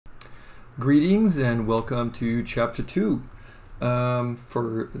Greetings and welcome to Chapter 2.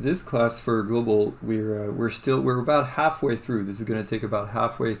 For this class for Global, we're about halfway through. This is going to take about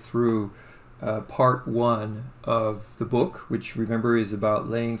halfway through part 1 of the book, which remember is about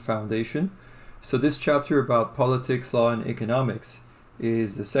laying foundation. So this chapter about politics, law, and economics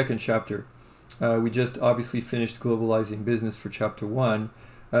is the second chapter. We just obviously finished globalizing business for Chapter 1.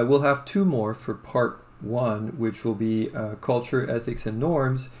 We'll have 2 more for part 1, which will be culture, ethics, and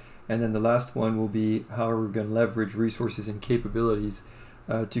norms. And then the last one will be how we're going to leverage resources and capabilities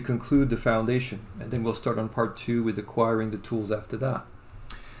to conclude the foundation. And then we'll start on part 2 with acquiring the tools after that.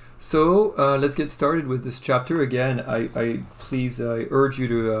 So let's get started with this chapter. Again, I urge you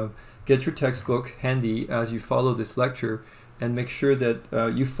to get your textbook handy as you follow this lecture and make sure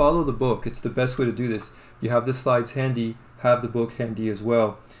that you follow the book. It's the best way to do this. You have the slides handy, have the book handy as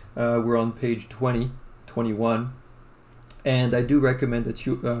well. We're on page 20, 21. And I do recommend that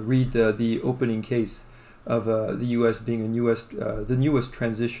you read the opening case of the U.S. being the newest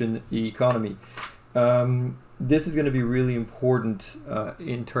transition economy. This is going to be really important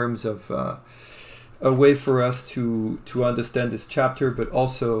in terms of a way for us to understand this chapter, but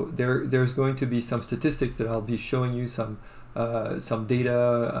also there's going to be some statistics that I'll be showing you, some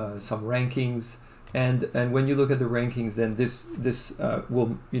data, some rankings, and when you look at the rankings, then this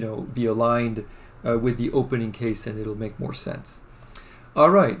will be aligned with the opening case, and it'll make more sense. All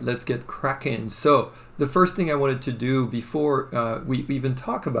right, let's get cracking. So the first thing I wanted to do before we even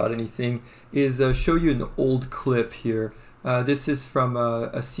talk about anything is show you an old clip here. This is from a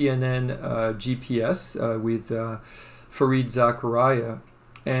CNN GPS with Fareed Zakaria,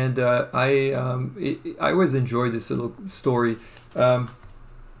 and I always enjoy this little story. Well,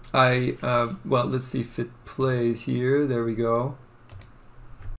 let's see if it plays here. There we go.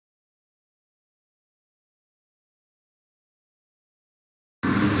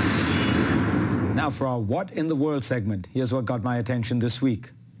 Now for our What in the World segment, here's what got my attention this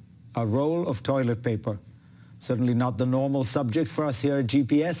week. A roll of toilet paper. Certainly not the normal subject for us here at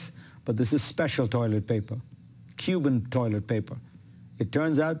GPS, but this is special toilet paper. Cuban toilet paper. It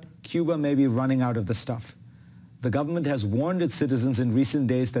turns out Cuba may be running out of the stuff. The government has warned its citizens in recent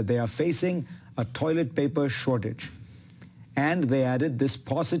days that they are facing a toilet paper shortage. And they added this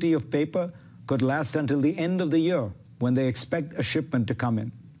paucity of paper could last until the end of the year when they expect a shipment to come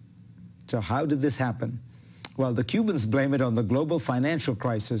in. So how did this happen? Well, the Cubans blame it on the global financial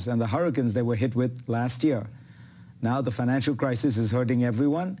crisis and the hurricanes they were hit with last year. Now the financial crisis is hurting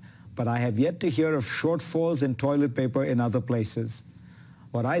everyone, but I have yet to hear of shortfalls in toilet paper in other places.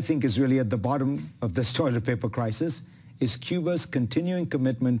 What I think is really at the bottom of this toilet paper crisis is Cuba's continuing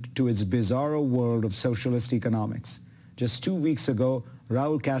commitment to its bizarro world of socialist economics. Just 2 weeks ago,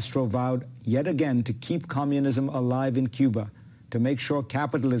 Raul Castro vowed yet again to keep communism alive in Cuba, to make sure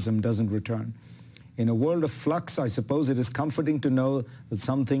capitalism doesn't return. In a world of flux, I suppose it is comforting to know that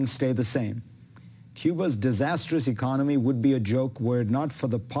some things stay the same. Cuba's disastrous economy would be a joke were it not for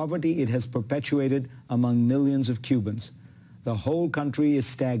the poverty it has perpetuated among millions of Cubans. The whole country is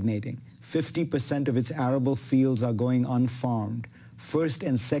stagnating. 50% of its arable fields are going unfarmed. First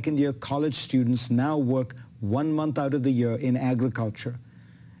and second year college students now work 1 month out of the year in agriculture.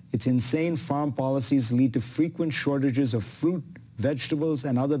 Its insane farm policies lead to frequent shortages of fruit, vegetables,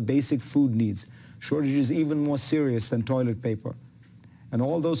 and other basic food needs, shortages even more serious than toilet paper. And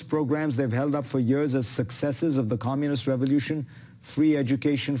all those programs they've held up for years as successes of the communist revolution, free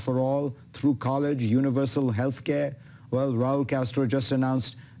education for all, through college, universal health care, well, Raul Castro just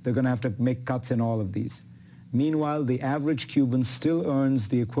announced they're going to have to make cuts in all of these. Meanwhile, the average Cuban still earns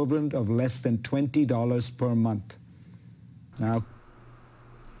the equivalent of less than $20 per month. Now,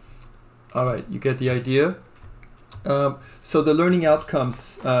 all right, you get the idea. So the learning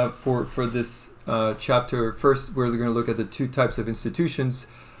outcomes for this chapter, first we're going to look at the 2 types of institutions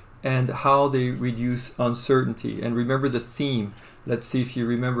and how they reduce uncertainty. And remember the theme. Let's see if you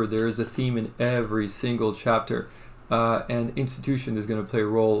remember, there is a theme in every single chapter, and institution is going to play a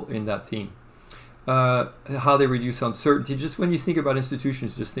role in that theme. How they reduce uncertainty. Just when you think about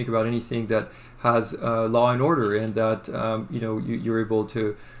institutions, just think about anything that has law and order and that you're able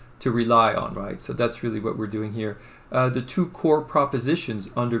to rely on, right? So that's really what we're doing here. The 2 core propositions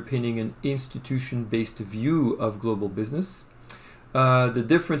underpinning an institution-based view of global business. The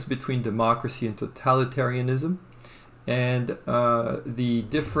difference between democracy and totalitarianism, and the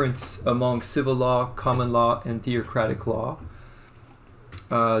difference among civil law, common law, and theocratic law.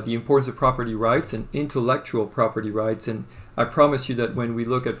 The importance of property rights and intellectual property rights. And I promise you that when we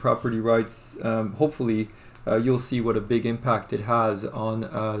look at property rights, hopefully you'll see what a big impact it has on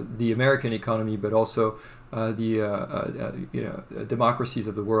the American economy, but also the democracies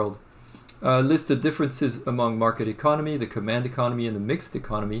of the world. List the differences among market economy, the command economy, and the mixed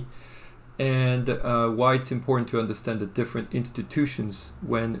economy, and why it's important to understand the different institutions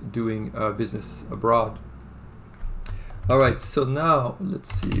when doing business abroad. All right, so now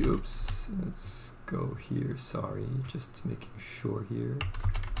let's see. Oops, let's go here. Sorry, just making sure here.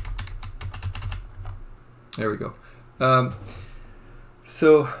 There we go.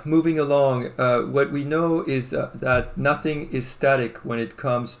 So moving along, what we know is that nothing is static when it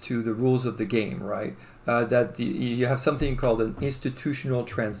comes to the rules of the game, right? You have something called an institutional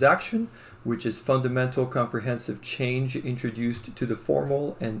transaction, which is fundamental comprehensive change introduced to the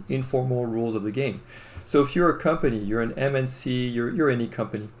formal and informal rules of the game. So if you're a company, you're an MNC, you're any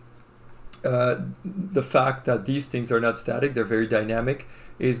company, the fact that these things are not static, they're very dynamic,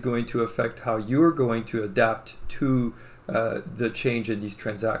 is going to affect how you're going to adapt to the change in these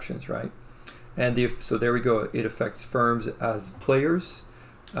transactions, right? And so there we go. It affects firms as players.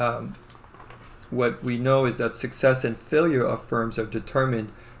 What we know is that success and failure of firms are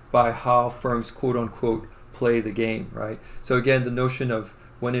determined by how firms, quote unquote, play the game, right? So again, the notion of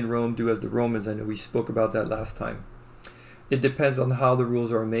when in Rome, do as the Romans, I know we spoke about that last time. It depends on how the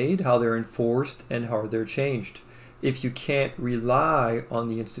rules are made, how they're enforced, and how they're changed. If you can't rely on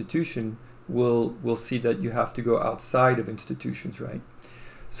the institution, we'll see that you have to go outside of institutions, right?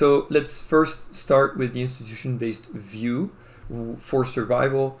 So let's first start with the institution-based view. For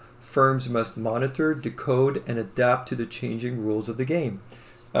survival, firms must monitor, decode, and adapt to the changing rules of the game.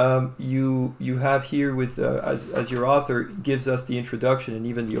 You have here with as your author gives us the introduction and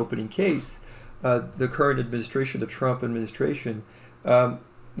even the opening case, the current administration, the Trump administration,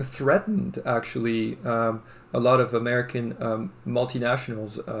 threatened actually a lot of American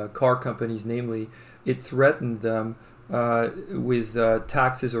multinationals, car companies namely. It threatened them with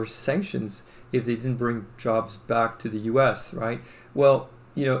taxes or sanctions if they didn't bring jobs back to the US, right? Well,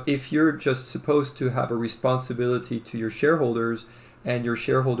 you know, if you're just supposed to have a responsibility to your shareholders and your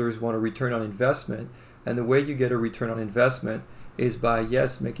shareholders want a return on investment, and the way you get a return on investment is by,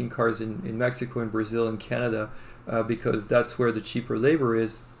 yes, making cars in Mexico and Brazil and Canada, because that's where the cheaper labor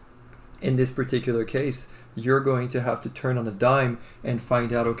is. In this particular case, you're going to have to turn on a dime and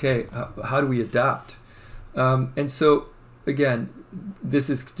find out, okay, how do we adapt? And so, again, this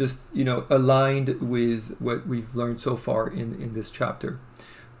is just, you know, aligned with what we've learned so far in this chapter.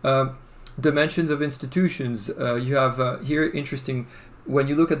 Dimensions of institutions. You have here, interesting, when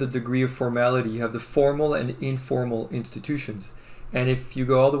you look at the degree of formality, you have the formal and informal institutions. And if you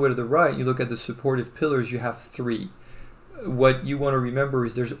go all the way to the right, you look at the supportive pillars, you have three. What you want to remember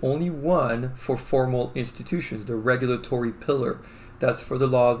is there's only one for formal institutions, the regulatory pillar. That's for the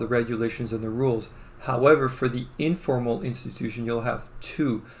laws, the regulations, and the rules. However, for the informal institution, you'll have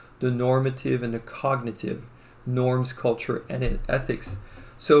two, the normative and the cognitive, norms, culture, and ethics.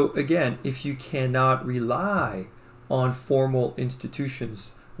 So again, if you cannot rely on formal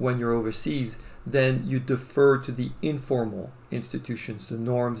institutions when you're overseas, then you defer to the informal institutions, the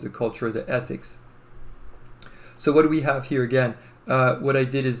norms, the culture, the ethics. So what do we have here again? What I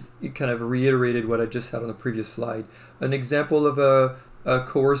did is kind of reiterated what I just had on the previous slide. An example of a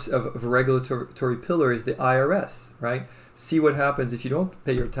course of a regulatory pillar is the IRS, right? See what happens if you don't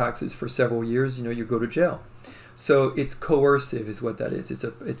pay your taxes for several years, you know, you go to jail. So it's coercive is what that is.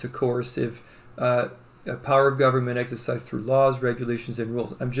 It's a coercive power of government exercised through laws, regulations, and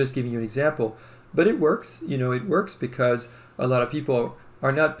rules. I'm just giving you an example, but it works. You know, it works because a lot of people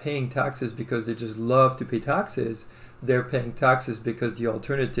are not paying taxes because they just love to pay taxes. They're paying taxes because the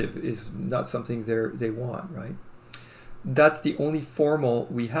alternative is not something they want, right? That's the only formal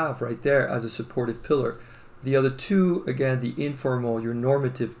we have right there as a supportive pillar. The other two, again, the informal, your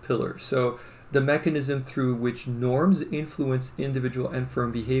normative pillar. So the mechanism through which norms influence individual and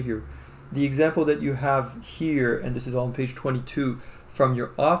firm behavior. The example that you have here, and this is all on page 22 from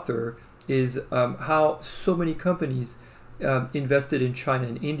your author, is how so many companies invested in China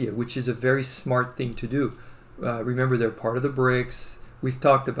and India, which is a very smart thing to do. Remember, they're part of the BRICS. We've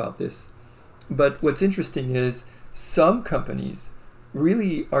talked about this. But what's interesting is some companies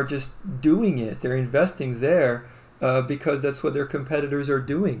really are just doing it. They're investing there because that's what their competitors are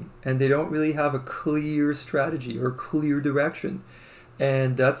doing. And they don't really have a clear strategy or clear direction.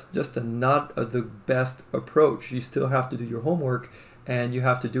 And that's just not the best approach. You still have to do your homework, and you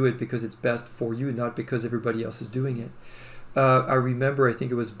have to do it because it's best for you, not because everybody else is doing it. I remember, I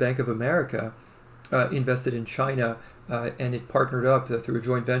think it was Bank of America invested in China, and it partnered up through a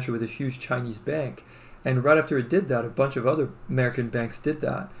joint venture with a huge Chinese bank. And right after it did that, a bunch of other American banks did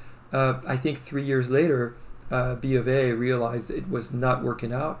that. I think 3 years later, B of A realized it was not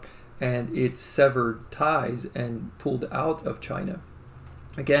working out, and it severed ties and pulled out of China.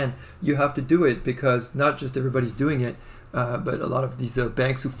 Again, you have to do it because not just everybody's doing it, but a lot of these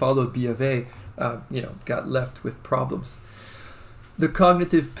banks who followed B of A, got left with problems. The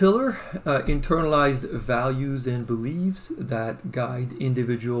cognitive pillar, internalized values and beliefs that guide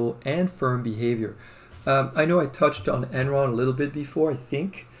individual and firm behavior. I know I touched on Enron a little bit before. I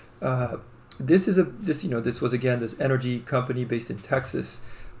think this was again this energy company based in Texas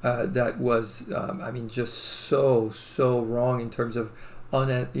that was, just so wrong in terms of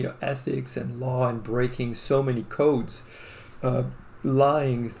ethics and law and breaking so many codes,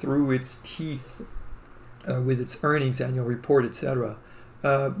 lying through its teeth with its earnings, annual report, etc.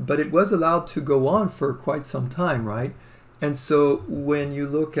 But it was allowed to go on for quite some time, right? And so when you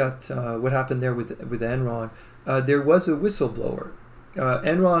look at what happened there with Enron, there was a whistleblower.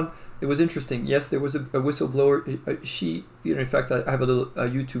 Enron, it was interesting. Yes, there was a whistleblower. In fact, I have a little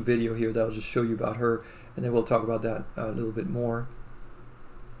YouTube video here that I'll just show you about her, and then we'll talk about that a little bit more.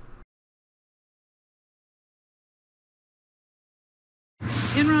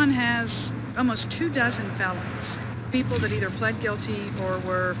 Enron has almost 24 felons, people that either pled guilty or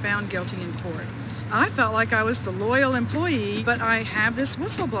were found guilty in court. I felt like I was the loyal employee, but I have this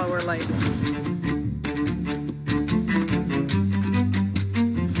whistleblower label.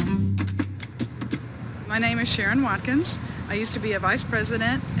 My name is Sharon Watkins. I used to be a vice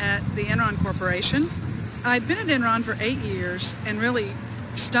president at the Enron Corporation. I'd been at Enron for 8 years and really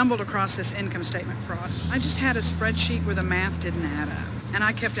stumbled across this income statement fraud. I just had a spreadsheet where the math didn't add up. And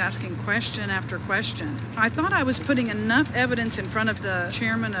I kept asking question after question. I thought I was putting enough evidence in front of the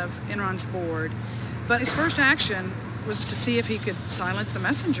chairman of Enron's board, but his first action was to see if he could silence the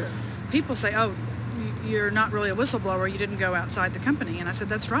messenger. People say, oh, you're not really a whistleblower, you didn't go outside the company. And I said,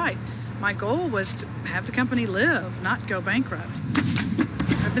 that's right. My goal was to have the company live, not go bankrupt.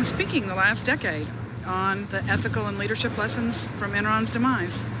 I've been speaking the last decade on the ethical and leadership lessons from Enron's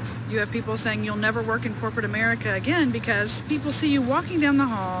demise. You have people saying you'll never work in corporate America again because people see you walking down the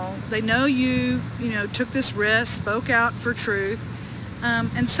hall. They know you took this risk, spoke out for truth,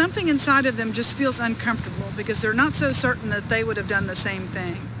 and something inside of them just feels uncomfortable because they're not so certain that they would have done the same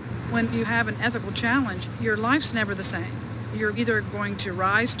thing. When you have an ethical challenge, your life's never the same. You're either going to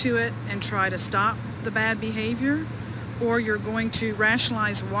rise to it and try to stop the bad behavior, or you're going to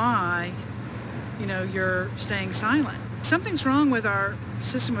rationalize why, you're staying silent. Something's wrong with our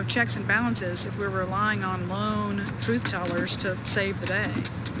system of checks and balances if we're relying on lone truth tellers to save the day.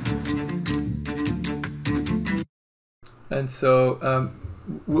 And so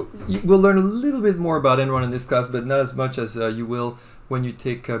we'll learn a little bit more about Enron in this class, but not as much as you will when you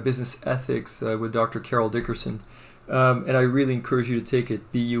take business ethics with Dr. Carol Dickerson. And I really encourage you to take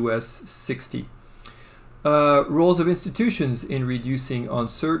it, BUS 60. Roles of institutions in reducing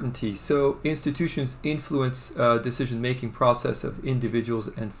uncertainty. So institutions influence decision-making process of individuals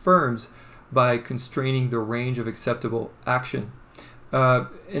and firms by constraining the range of acceptable action.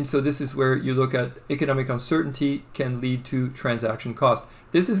 And so this is where you look at economic uncertainty can lead to transaction cost.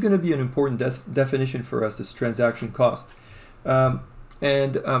 This is going to be an important definition for us, this transaction cost. I'll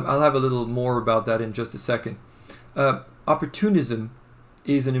have a little more about that in just a second. Opportunism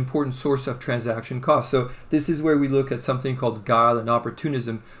is an important source of transaction costs. So this is where we look at something called guile and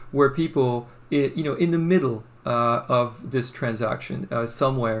opportunism, where people, in the middle of this transaction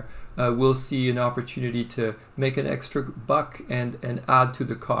somewhere, will see an opportunity to make an extra buck and add to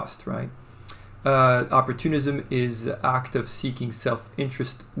the cost, right? Opportunism is the act of seeking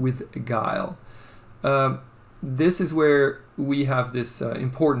self-interest with guile. This is where we have this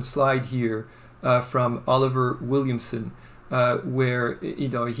important slide here from Oliver Williamson, where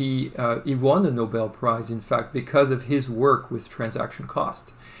he won the Nobel Prize, in fact, because of his work with transaction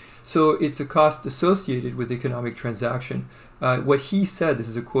cost. So it's a cost associated with economic transaction. What he said, this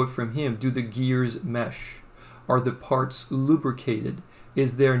is a quote from him, do the gears mesh? Are the parts lubricated?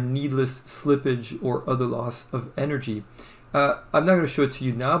 Is there needless slippage or other loss of energy? I'm not going to show it to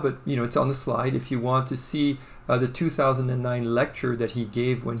you now, but it's on the slide if you want to see the 2009 lecture that he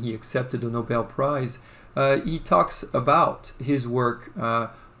gave when he accepted the Nobel Prize. He talks about his work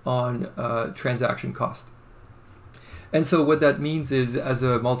on transaction cost. And so what that means is, as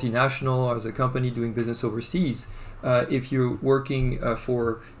a multinational or as a company doing business overseas, if you're working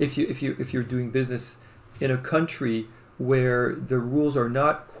if you're doing business in a country where the rules are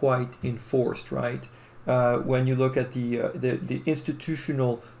not quite enforced, right? When you look at the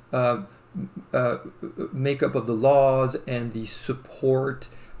institutional makeup of the laws and the support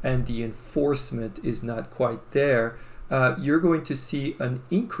and the enforcement is not quite there, you're going to see an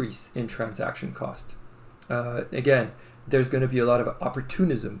increase in transaction cost. Again, there's going to be a lot of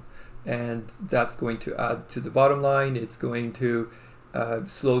opportunism, and that's going to add to the bottom line. It's going to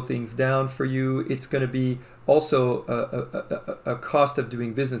slow things down for you. It's going to be also a cost of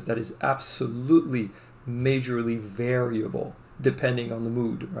doing business that is absolutely majorly variable depending on the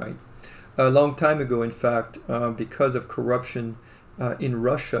mood, right? A long time ago, in fact, because of corruption in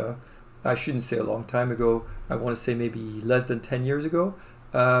Russia, I shouldn't say a long time ago, I want to say maybe less than 10 years ago,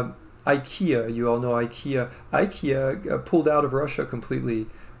 IKEA, you all know IKEA pulled out of Russia completely.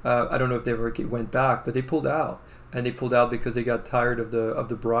 I don't know if they ever went back, but they pulled out. And they pulled out because they got tired of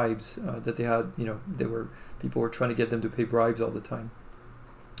the bribes that they had. You know, people were trying to get them to pay bribes all the time.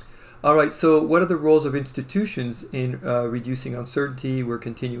 All right, so what are the roles of institutions in reducing uncertainty? We're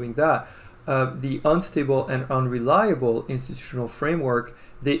continuing that. The unstable and unreliable institutional framework,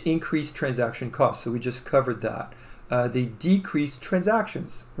 they increase transaction costs. So we just covered that. They decrease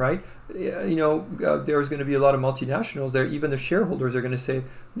transactions, right? You know, there's going to be a lot of multinationals there. Even the shareholders are going to say,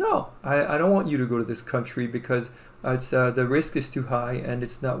 no, I don't want you to go to this country because it's the risk is too high and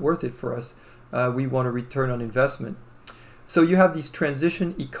it's not worth it for us. We want a return on investment. So you have these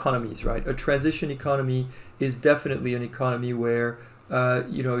transition economies, right? A transition economy is definitely an economy where,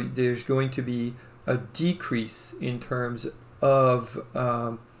 you know, there's going to be a decrease in terms of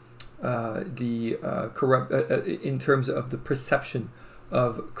in terms of the perception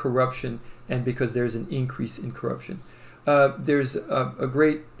of corruption, and because there's an increase in corruption. There's a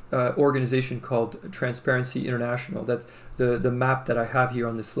great organization called Transparency International. That's the map that I have here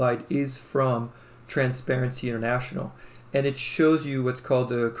on the slide is from Transparency International, and it shows you what's called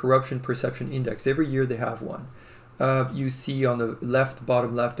the Corruption Perception Index. Every year they have one. You see on the left,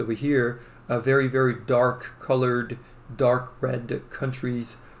 bottom left over here, very, very dark colored, dark red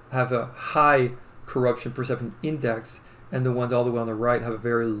countries have a high corruption perception index, and the ones all the way on the right have a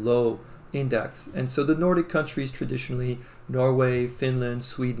very low index. And so the Nordic countries traditionally, Norway, Finland,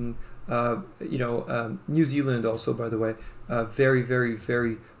 Sweden, New Zealand also, by the way, very, very,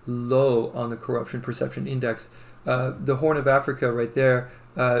 very low on the corruption perception index. The Horn of Africa right there,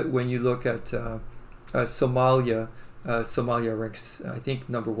 when you look at Somalia, Somalia ranks, I think,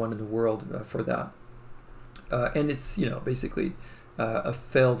 #1 in the world for that. And it's, you know, basically a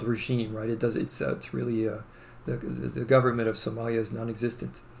failed regime, right? It's really the government of Somalia is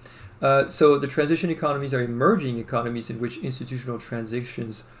non-existent. So the transition economies are emerging economies in which institutional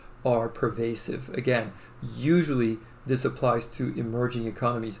transitions are pervasive. Again, usually this applies to emerging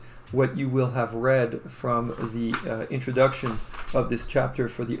economies. What you will have read from the introduction of this chapter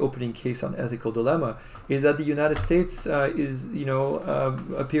for the opening case on ethical dilemma is that the United States is,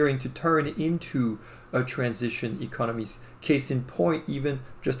 appearing to turn into a transition economies. Case in point, even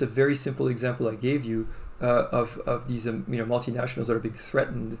just a very simple example I gave you of these multinationals that are being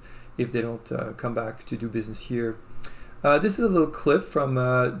threatened if they don't come back to do business here. This is a little clip from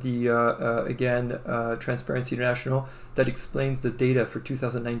Transparency International that explains the data for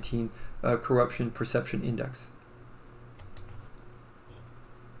 2019 Corruption Perception Index.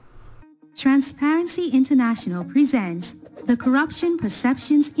 Transparency International presents the Corruption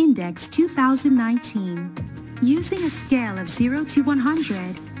Perceptions Index 2019. Using a scale of 0 to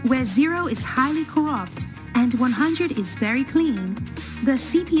 100, where 0 is highly corrupt and 100 is very clean, the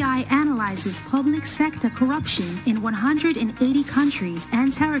CPI analyzes public sector corruption in 180 countries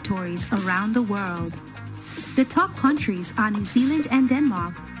and territories around the world. The top countries are New Zealand and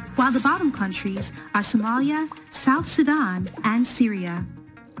Denmark, while the bottom countries are Somalia, South Sudan, and Syria.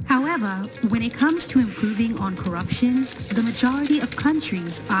 However, when it comes to improving on corruption, the majority of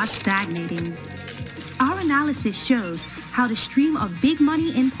countries are stagnating. Our analysis shows how the stream of big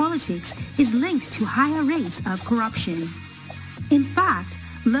money in politics is linked to higher rates of corruption. In fact,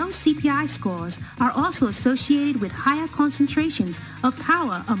 low CPI scores are also associated with higher concentrations of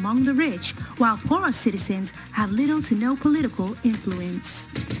power among the rich, while poorer citizens have little to no political influence.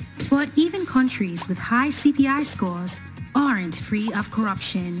 But even countries with high CPI scores aren't free of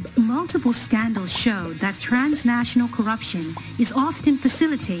corruption. Multiple scandals show that transnational corruption is often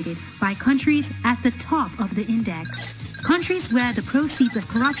facilitated by countries at the top of the index, countries where the proceeds of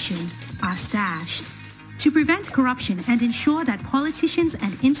corruption are stashed. To prevent corruption and ensure that politicians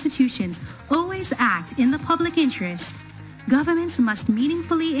and institutions always act in the public interest, governments must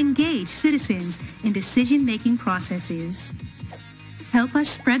meaningfully engage citizens in decision-making processes. Help us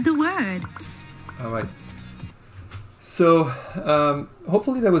spread the word. All right. So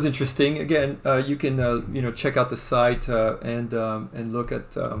hopefully that was interesting. Again, you can check out the site and look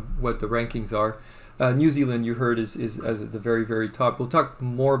at what the rankings are. New Zealand, you heard, is at the very, very top. We'll talk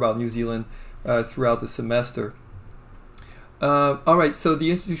more about New Zealand throughout the semester. All right, so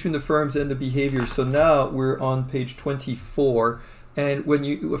the institution, the firms, and the behavior. So now we're on page 24. And when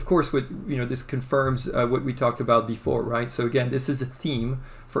you, of course, this confirms what we talked about before, right? So again, this is a theme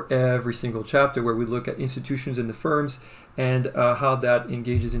for every single chapter where we look at institutions in the firms and how that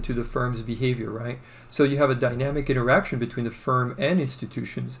engages into the firm's behavior, right? So you have a dynamic interaction between the firm and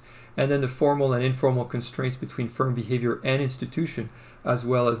institutions, and then the formal and informal constraints between firm behavior and institution, as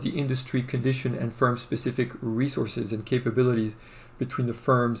well as the industry condition and firm-specific resources and capabilities between the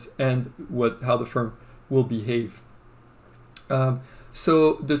firms and how the firm will behave.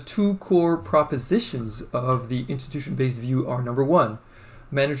 So the two core propositions of the institution-based view are: number one,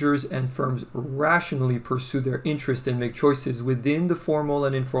 managers and firms rationally pursue their interest and make choices within the formal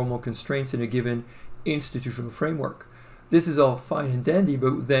and informal constraints in a given institutional framework. This is all fine and dandy,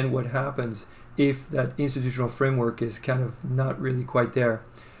 but then what happens if that institutional framework is kind of not really quite there?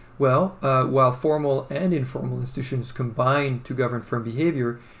 Well, while formal and informal institutions combine to govern firm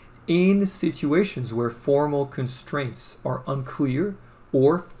behavior, in situations where formal constraints are unclear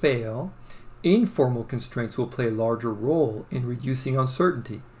or fail, informal constraints will play a larger role in reducing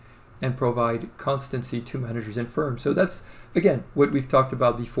uncertainty and provide constancy to managers and firms. So that's, again, what we've talked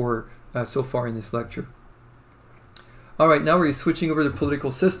about before so far in this lecture. All right, now we're switching over to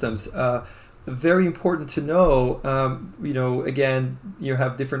political systems. Very important to know, again, you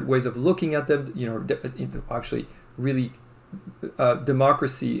have different ways of looking at them. Actually, really,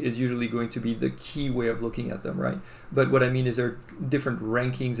 democracy is usually going to be the key way of looking at them, right? But what I mean is there are different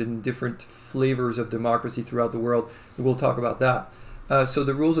rankings and different flavors of democracy throughout the world. We'll talk about that. So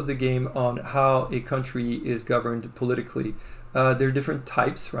the rules of the game on how a country is governed politically, there are different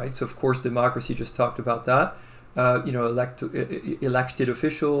types, right? So of course, democracy, just talked about that. Elected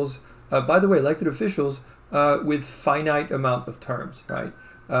officials. By the way, elected officials with finite amount of terms, right?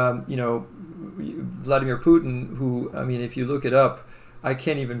 Vladimir Putin, who, I mean, if you look it up, I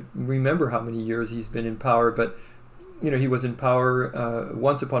can't even remember how many years he's been in power, but, he was in power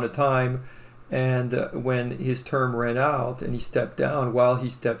once upon a time, and when his term ran out and he stepped down, while he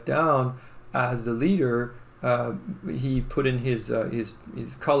stepped down as the leader, he put in his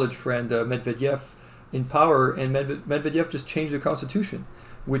college friend Medvedev in power, and Medvedev just changed the constitution,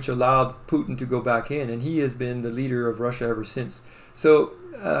 which allowed Putin to go back in, and he has been the leader of Russia ever since. So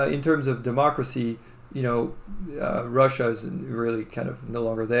in terms of democracy, Russia is really kind of no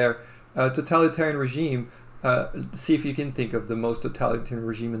longer there. Totalitarian regime, see if you can think of the most totalitarian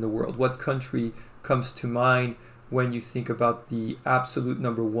regime in the world. What country comes to mind when you think about the absolute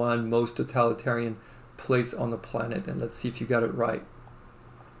number one most totalitarian place on the planet? And let's see if you got it right.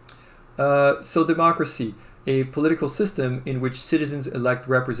 So democracy, a political system in which citizens elect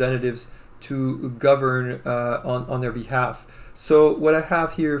representatives to govern on their behalf. So what I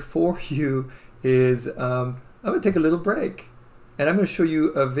have here for you is I'm going to take a little break, and I'm going to show you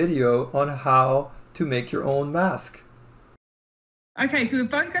a video on how to make your own mask. Okay, so we've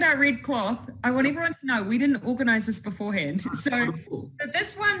both got our red cloth. I want everyone to know we didn't organise this beforehand. So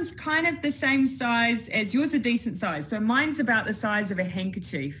this one's kind of the same size as yours, a decent size. So mine's about the size of a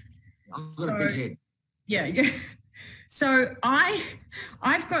handkerchief. I've got a big head. Yeah. So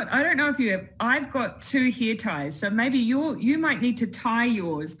I've got, I don't know if you have, I've got two hair ties. So maybe you might need to tie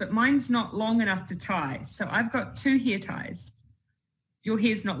yours, but mine's not long enough to tie. So I've got two hair ties. Your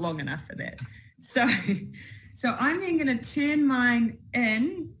hair's not long enough for that. So I'm then going to turn mine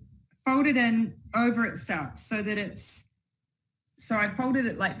in, fold it in over itself so that it's, so I folded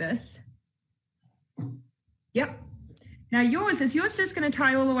it like this. Yep. Now is yours just going to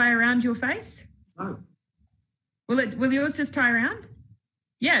tie all the way around your face? No. Will yours just tie around?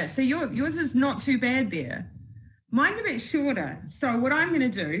 Yeah, so yours is not too bad there. Mine's a bit shorter. So what I'm going to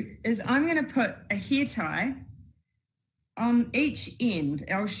do is I'm going to put a hair tie on each end.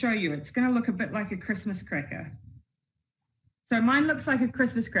 I'll show you. It's going to look a bit like a Christmas cracker. So mine looks like a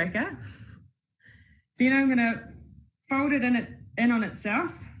Christmas cracker. Then I'm going to fold it in on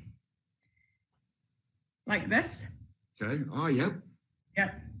itself like this. Okay. Oh, yep.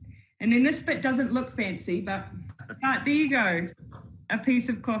 Yep. And then this bit doesn't look fancy, but there you go. A piece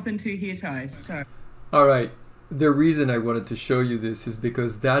of cloth and two hair ties. So. All right. The reason I wanted to show you this is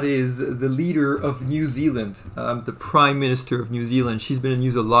because that is the leader of New Zealand, the Prime Minister of New Zealand. She's been in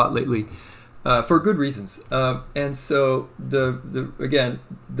news a lot lately for good reasons. And so again,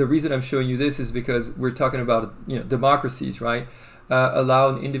 the reason I'm showing you this is because we're talking about democracies, right? Allow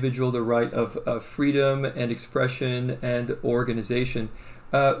an individual the right of freedom and expression and organization.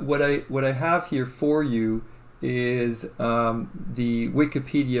 What I have here for you is the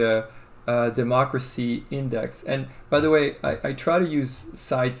Wikipedia Democracy Index. And by the way, I try to use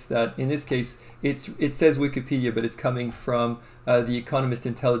sites that, in this case, it says Wikipedia, but it's coming from the Economist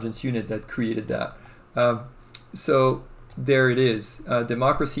Intelligence Unit that created that. So there it is,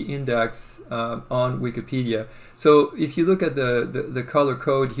 democracy index on Wikipedia. So if you look at the color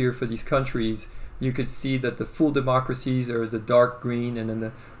code here for these countries, you could see that the full democracies are the dark green, and then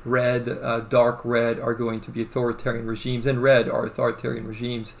the red, dark red are going to be authoritarian regimes, and red are authoritarian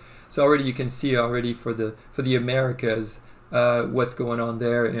regimes. So already you can see already for the Americas what's going on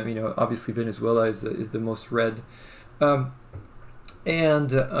there. You know, obviously Venezuela is the most red. By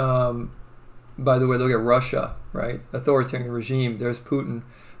the way, look at Russia, right? Authoritarian regime. There's Putin.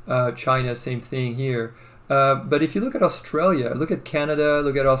 China, same thing here. But if you look at Australia, look at Canada,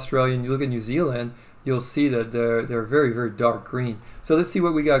 look at Australia, and you look at New Zealand, you'll see that they're very, very dark green. So let's see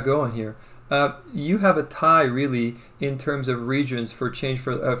what we got going here. You have a tie really in terms of regions for change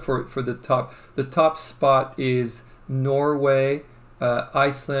for the top. The top spot is Norway,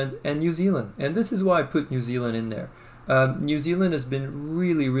 Iceland, and New Zealand. And this is why I put New Zealand in there. New Zealand has been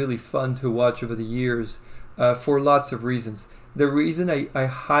really, really fun to watch over the years for lots of reasons. The reason I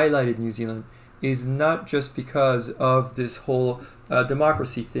highlighted New Zealand is not just because of this whole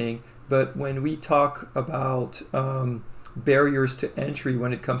democracy thing, but when we talk about barriers to entry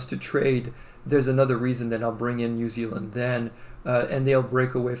when it comes to trade, there's another reason that I'll bring in New Zealand then, and they'll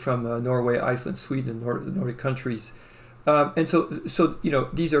break away from Norway, Iceland, Sweden, and Nordic countries. And so you know,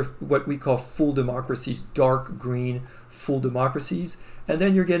 these are what we call full democracies, dark green full democracies, and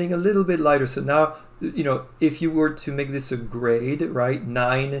then you're getting a little bit lighter. So now, you know, if you were to make this a grade, right,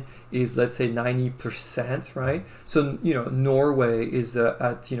 9 is, let's say, 90%, right? So, you know, Norway is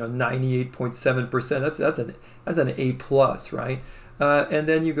at, you know, 98.7%. That's an A plus, right? And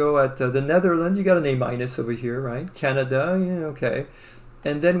then you go at the Netherlands, you got an A minus over here, right? Canada, yeah, okay.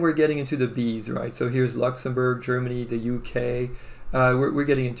 And then we're getting into the Bs, right? So here's Luxembourg, Germany, the UK. We're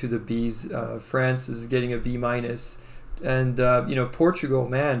getting into the Bs. France is getting a B minus. And, you know, Portugal,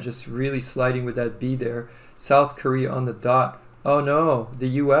 man, just really sliding with that B there. South Korea on the dot. Oh, no, the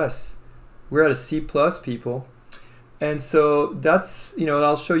US. We're at a C plus, people. And so that's, you know,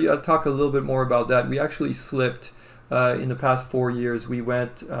 I'll talk a little bit more about that. We actually slipped in the past 4 years. We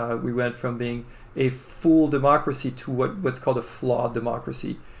went from being a full democracy to what's called a flawed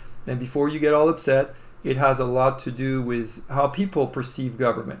democracy. And before you get all upset, it has a lot to do with how people perceive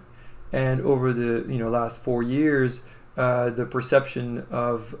government. And over the last 4 years, the perception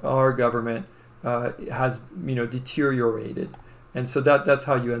of our government has deteriorated, and so that's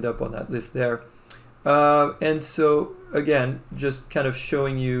how you end up on that list there. And so again, just kind of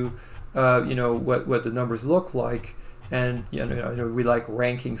showing you what the numbers look like. And we like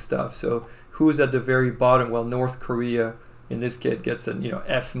ranking stuff. So who's at the very bottom? Well, North Korea in this case gets an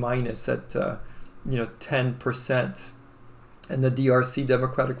F minus at 10%, and the DRC,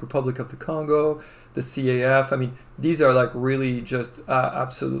 Democratic Republic of the Congo, the CAF. I mean, these are like really just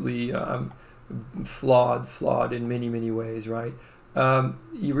absolutely flawed in many ways, right?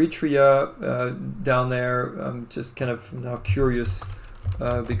 Eritrea down there. I'm just kind of now curious.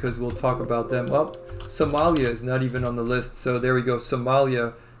 Because we'll talk about them. Well, Somalia is not even on the list, so there we go.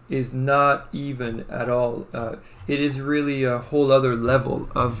 Somalia is not even at all. It is really a whole other level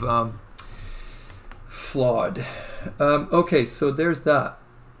of flawed. Okay, so there's that.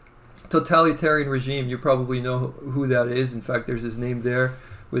 Totalitarian regime, you probably know who that is. In fact, there's his name there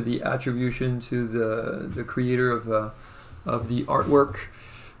with the attribution to the creator of the artwork.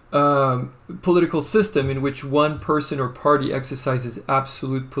 Political system in which one person or party exercises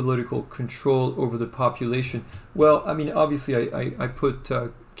absolute political control over the population. Well, I mean, obviously I put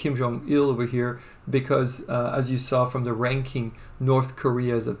Kim Jong-il over here because as you saw from the ranking, North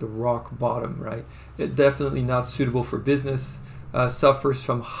Korea is at the rock bottom, right? It definitely not suitable for business, suffers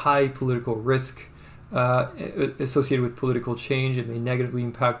from high political risk associated with political change. It may negatively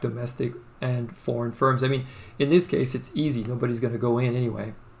impact domestic and foreign firms. I mean, in this case, it's easy. Nobody's going to go in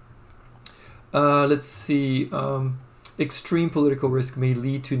anyway. Let's see. Extreme political risk may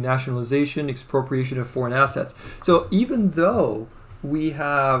lead to nationalization, expropriation of foreign assets. So even though we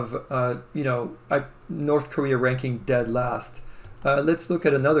have, North Korea ranking dead last, let's look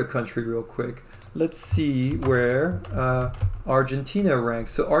at another country real quick. Let's see where Argentina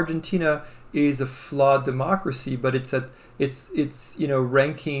ranks. So Argentina is a flawed democracy, but it's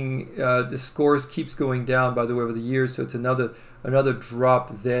ranking. The scores keeps going down, by the way, over the years. So it's another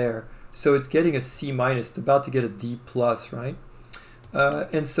drop there. So it's getting a C minus. It's about to get a D plus, right?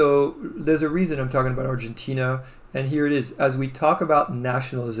 And so there's a reason I'm talking about Argentina. And here it is. As we talk about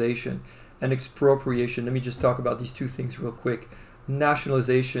nationalization and expropriation, let me just talk about these two things real quick.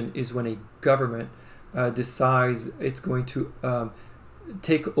 Nationalization is when a government decides it's going to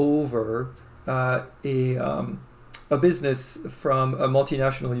take over a business from a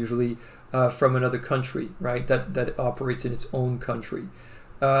multinational, usually, from another country, right? That operates in its own country.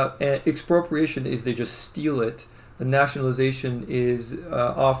 And expropriation is they just steal it. The nationalization is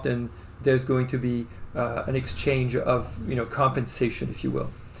often there's going to be an exchange of compensation, if you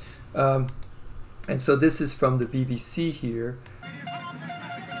will. And so this is from the BBC here.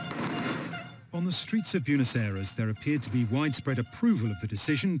 On the streets of Buenos Aires, there appeared to be widespread approval of the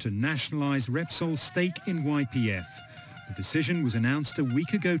decision to nationalize Repsol's stake in YPF. The decision was announced a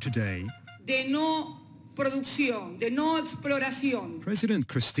week ago today. De no producción, de no exploración. President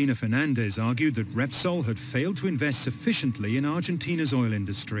Cristina Fernandez argued that Repsol had failed to invest sufficiently in Argentina's oil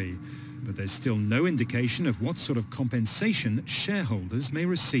industry. But there's still no indication of what sort of compensation shareholders may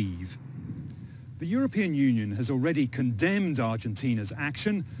receive. The European Union has already condemned Argentina's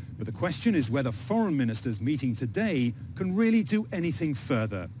action, but the question is whether foreign ministers meeting today can really do anything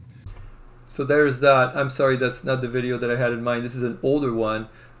further. So there's that. I'm sorry, that's not the video that I had in mind. This is an older one,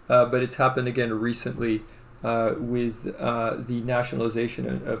 but it's happened again recently with the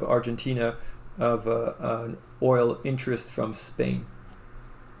nationalization of Argentina of an oil interest from Spain.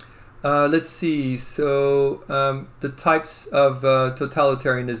 Let's see. So the types of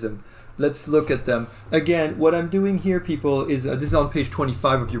totalitarianism. Let's look at them. Again, what I'm doing here, people, is this is on page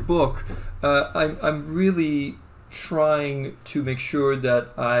 25 of your book. I'm really trying to make sure that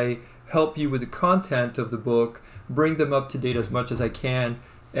I help you with the content of the book, bring them up to date as much as I can,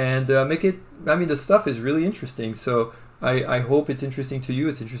 and make it, I mean, the stuff is really interesting. So I hope it's interesting to you.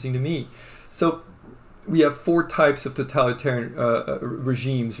 It's interesting to me. So we have 4 types of totalitarian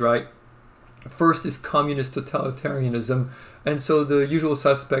regimes, right? First is communist totalitarianism. And so the usual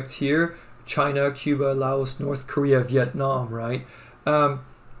suspects here, China, Cuba, Laos, North Korea, Vietnam, right?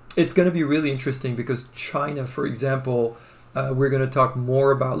 It's going to be really interesting because China, for example, we're going to talk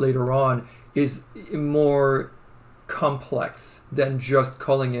more about later on, is more complex than just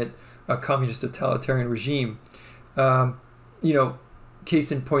calling it a communist totalitarian regime.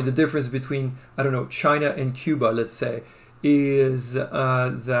 Case in point, the difference between, I don't know, China and Cuba, let's say, is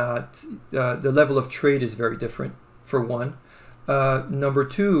that the level of trade is very different, for one. Number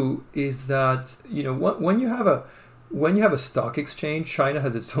 2 is that when you have a stock exchange, China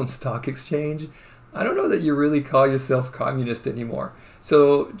has its own stock exchange. I don't know that you really call yourself communist anymore.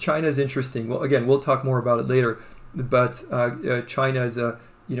 So China is interesting. Well, again, we'll talk more about it later. But China is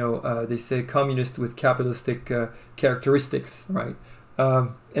they say communist with capitalistic characteristics, right?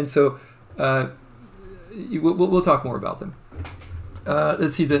 And so we'll talk more about them.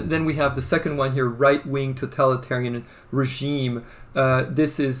 Let's see, then we have the second one here, right-wing totalitarian regime.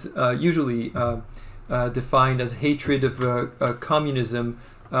 This is usually defined as hatred of communism.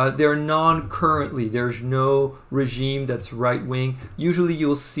 They're non-currently. There's no regime that's right-wing. Usually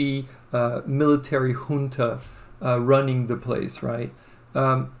you'll see military junta running the place, right?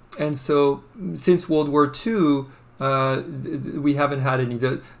 And so since World War II, we haven't had any.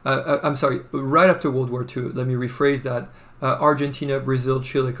 I'm sorry, right after World War II, let me rephrase that. Argentina, Brazil,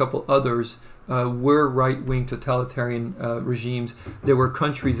 Chile, a couple others were right-wing totalitarian regimes. There were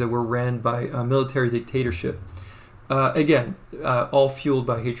countries that were ran by military dictatorship. Again, all fueled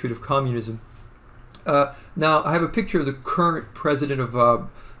by hatred of communism. Now, I have a picture of the current president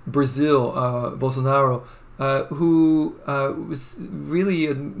of Brazil, Bolsonaro, who was really,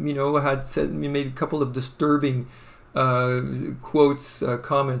 had said, made a couple of disturbing quotes,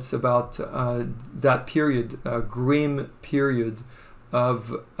 comments about that period, grim period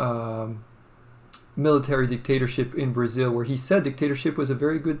of military dictatorship in Brazil, where he said dictatorship was a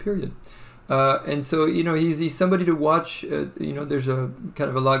very good period. And so, he's somebody to watch. There's a kind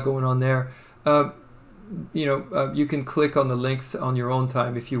of a lot going on there. You can click on the links on your own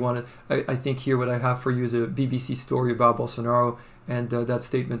time if you want to. I think here what I have for you is a BBC story about Bolsonaro and that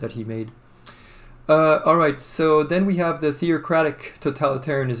statement that he made. All right, so then we have the theocratic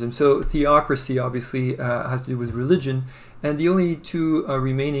totalitarianism. So theocracy obviously has to do with religion, and the only 2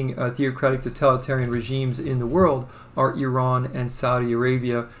 remaining theocratic totalitarian regimes in the world are Iran and Saudi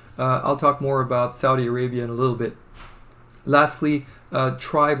Arabia. I'll talk more about Saudi Arabia in a little bit. Lastly,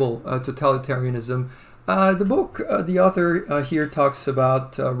 tribal totalitarianism. The book, the author here talks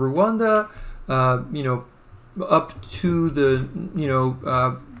about Rwanda, up to the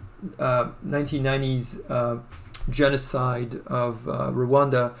 1990s genocide of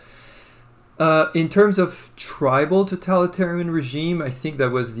Rwanda. In terms of tribal totalitarian regime, I think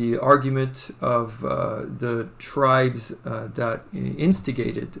that was the argument of the tribes that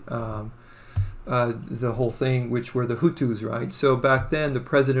instigated the whole thing, which were the Hutus, right? So back then, the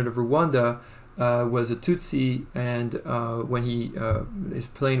president of Rwanda was a Tutsi, and when his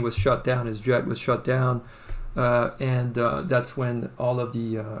plane was shut down, his jet was shut down, and that's when all of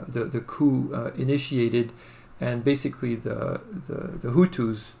the coup initiated, and basically the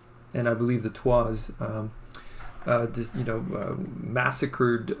Hutus and I believe the Tuas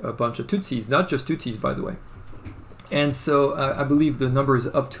massacred a bunch of Tutsis, not just Tutsis, by the way. And so I believe the number is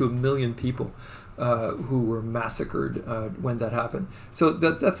up to 1 million people who were massacred when that happened. So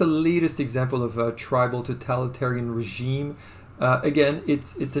that's the latest example of a tribal totalitarian regime. Again,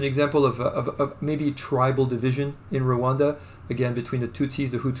 it's an example of maybe tribal division in Rwanda, again, between the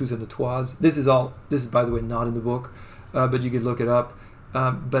Tutsis, the Hutus, and the Tuas. This is, by the way, not in the book, but you could look it up.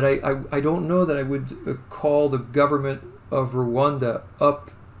 But I don't know that I would call the government of Rwanda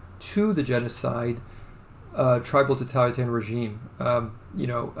up to the genocide tribal totalitarian regime.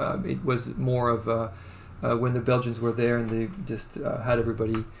 It was more of when the Belgians were there and they just had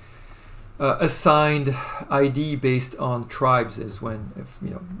everybody assigned ID based on tribes is when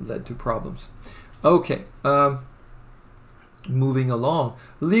led to problems. Okay, moving along.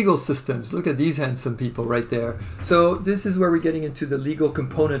 Legal systems. Look at these handsome people right there. So this is where we're getting into the legal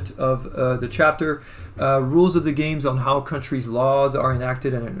component of the chapter. Rules of the games on how countries' laws are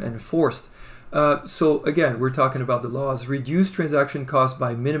enacted and enforced. So again, we're talking about the laws. Reduce transaction costs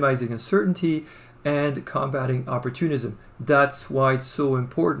by minimizing uncertainty and combating opportunism. That's why it's so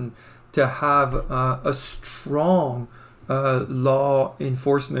important to have a strong law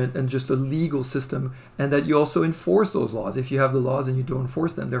enforcement and just a legal system, and that you also enforce those laws. If you have the laws and you don't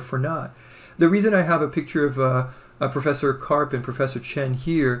enforce them, they're for naught. The reason I have a picture of Professor Karp and Professor Chen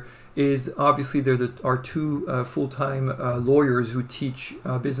here is obviously there are two full-time lawyers who teach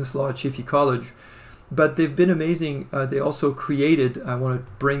business law at Chaffey College, but they've been amazing. They also created, I want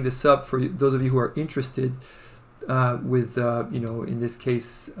to bring this up for those of you who are interested with, in this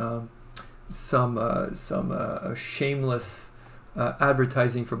case, some shameless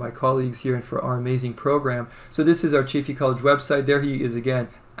advertising for my colleagues here and for our amazing program. So this is our Chaffey College website. There he is again,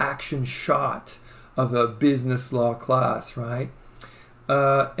 action shot of a business law class, right?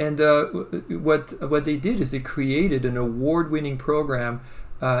 What they did is they created an award-winning program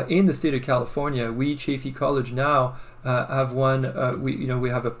in the state of California. We, Chaffey College, now have one. We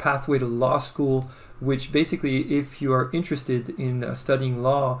have a pathway to law school, which basically, if you are interested in studying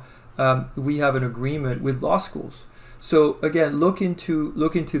law, we have an agreement with law schools. So again, look into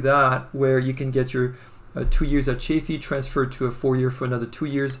that, where you can get your 2 years at Chaffey transferred to a 4-year for another 2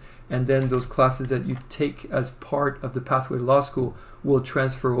 years, and then those classes that you take as part of the pathway to law school will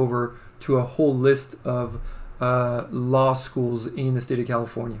transfer over to a whole list of law schools in the state of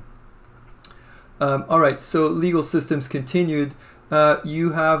California. All right, so legal systems continued.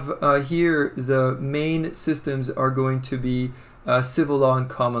 You have here the main systems are going to be civil law and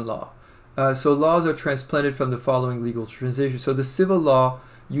common law. So laws are transplanted from the following legal transitions. So the civil law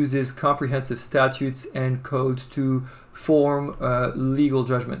uses comprehensive statutes and codes to form legal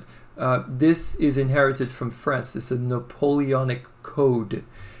judgment. This is inherited from France. This is a Napoleonic code.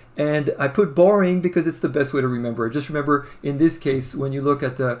 And I put boring because it's the best way to remember it. Just remember, in this case, when you look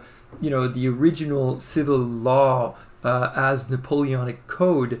at the original civil law as Napoleonic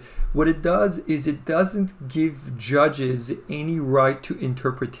code, what it does is it doesn't give judges any right to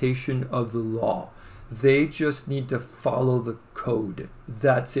interpretation of the law. They just need to follow the code.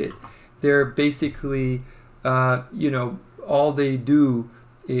 That's it. They're basically, all they do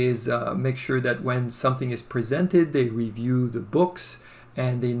is make sure that when something is presented, they review the books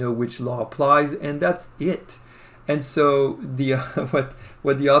and they know which law applies, and that's it. And so the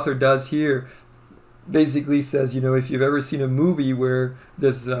what the author does here basically says, if you've ever seen a movie where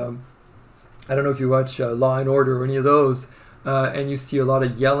there's, I don't know if you watch Law and Order or any of those, and you see a lot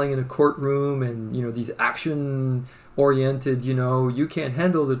of yelling in a courtroom and, these action-oriented, you can't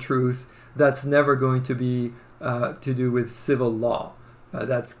handle the truth, that's never going to be to do with civil law.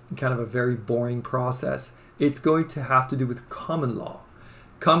 That's kind of a very boring process. It's going to have to do with common law.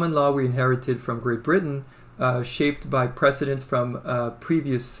 Common law we inherited from Great Britain, shaped by precedents from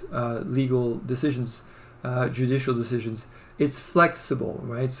previous legal decisions, judicial decisions. It's flexible,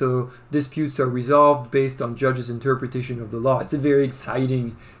 right? So disputes are resolved based on judges' interpretation of the law. It's very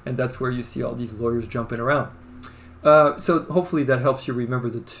exciting, and that's where you see all these lawyers jumping around. So hopefully that helps you remember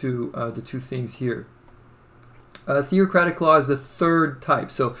the two things here. Theocratic law is the third type.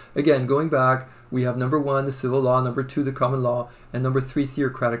 So again, going back, we have number 1, the civil law, number 2, the common law, and number 3,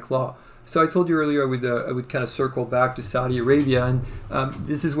 theocratic law. So I told you earlier I would kind of circle back to Saudi Arabia, and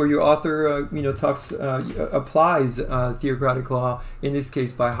this is where your author applies theocratic law, in this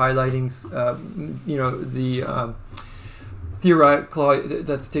case by highlighting the theocratic law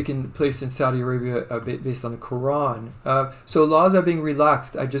that's taken place in Saudi Arabia based on the Quran. So laws are being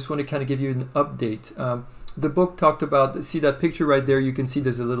relaxed. I just want to kind of give you an update. the book talked about, see that picture right there, you can see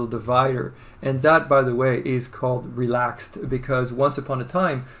there's a little divider. And that, by the way, is called relaxed, because once upon a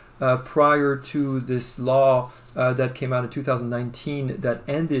time, prior to this law that came out in 2019 that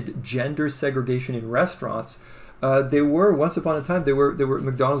ended gender segregation in restaurants, once upon a time, there were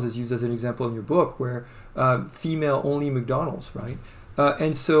McDonald's is used as an example in your book, where female-only McDonald's, right?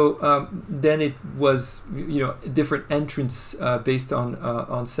 And so then it was, different entrants based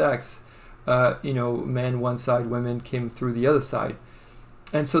on sex. Men one side, women came through the other side.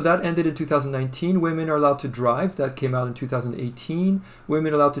 And so that ended in 2019. Women are allowed to drive. That came out in 2018.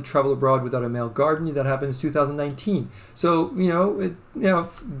 Women are allowed to travel abroad without a male guardian. That happened in 2019. So,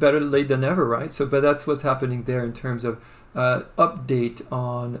 better late than never, right? So, but that's what's happening there in terms of update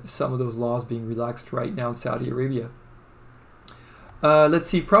on some of those laws being relaxed right now in Saudi Arabia. Let's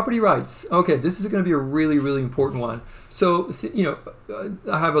see, property rights. Okay, this is going to be a really, really important one. So,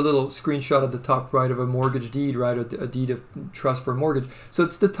 I have a little screenshot at the top right of a mortgage deed, right, a deed of trust for a mortgage. So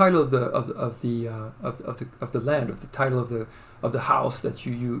it's the title of the land, of the title of the house that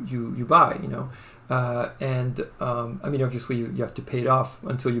you buy, obviously you have to pay it off.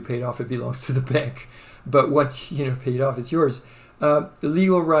 Until you pay it off, it belongs to the bank. But once pay it off, it's yours. The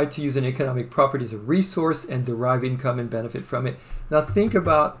legal right to use an economic property as a resource and derive income and benefit from it. Now think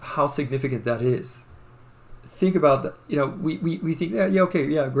about how significant that is. Think about that. We think,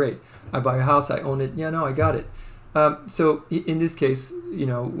 great. I buy a house, I own it. Yeah, no, I got it. So in this case,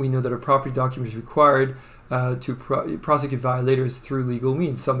 we know that a property document is required to prosecute violators through legal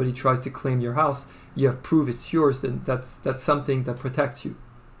means. Somebody tries to claim your house, you have proof it's yours, then that's something that protects you.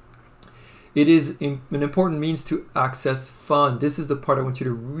 It is an important means to access funds. This is the part I want you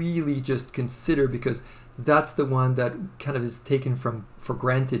to really just consider, because that's the one that kind of is taken for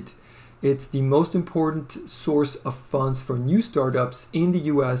granted. It's the most important source of funds for new startups in the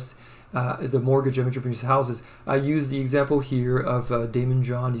U.S., the mortgage of entrepreneurs' houses. I use the example here of Damon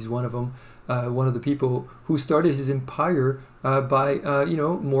John. He's one of them, one of the people who started his empire by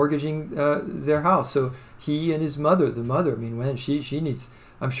mortgaging their house. So he and his mother, when she needs,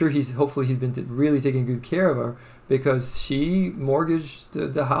 I'm sure hopefully he's been really taking good care of her, because she mortgaged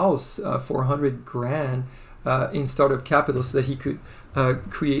the house for $100,000 in startup capital so that he could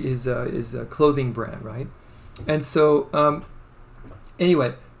create his clothing brand, right? And so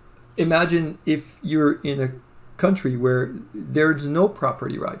anyway, imagine if you're in a country where there's no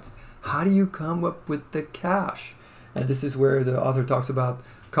property rights. How do you come up with the cash? And this is where the author talks about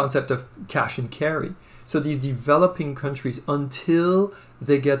concept of cash and carry. So these developing countries, until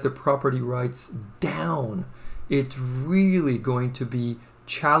they get the property rights down, it's really going to be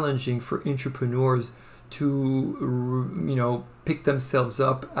challenging for entrepreneurs to, pick themselves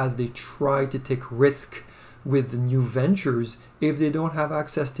up as they try to take risk with new ventures if they don't have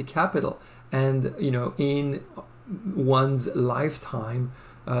access to capital. And, in one's lifetime,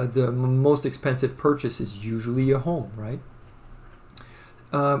 the most expensive purchase is usually a home, right?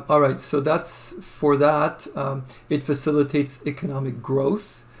 All right, so that's for that. It facilitates economic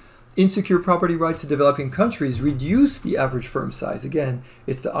growth. Insecure property rights in developing countries reduce the average firm size. Again,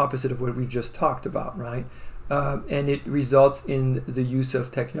 it's the opposite of what we've just talked about, right? And it results in the use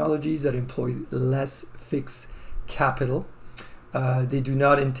of technologies that employ less fixed capital. They do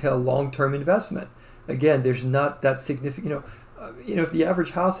not entail long-term investment. Again, there's not that significant, if the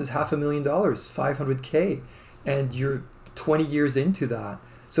average house is $500,000, $500K, and you're 20 years into that,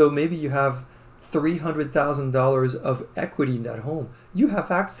 so maybe you have $300,000 of equity in that home. You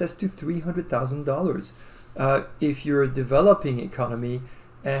have access to $300,000. If you're a developing economy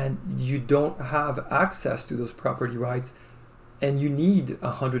and you don't have access to those property rights and you need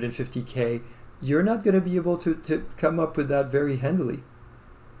 $150K, you're not going to be able to come up with that very handily.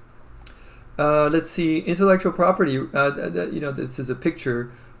 Let's see, intellectual property. This is a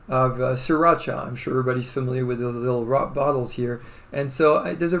picture of sriracha. I'm sure everybody's familiar with those little bottles here, and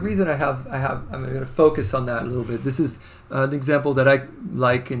so there's a reason I'm going to focus on that a little bit. This is an example that I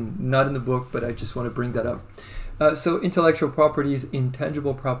like, and not in the book, but I just want to bring that up. So intellectual property is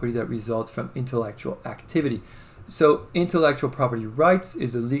intangible property that results from intellectual activity. So intellectual property rights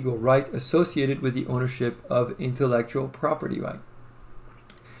is a legal right associated with the ownership of intellectual property right.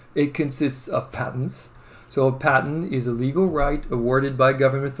 It consists of patents. So a patent is a legal right awarded by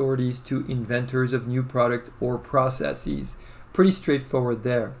government authorities to inventors of new product or processes. Pretty straightforward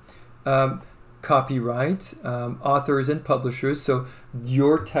there. Copyright, authors and publishers. So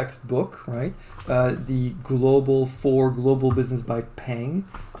your textbook, right? The Global Business by Peng,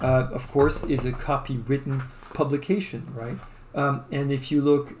 of course, is a copywritten publication, right? And if you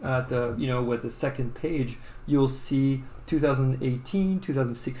look at the second page, you'll see 2018,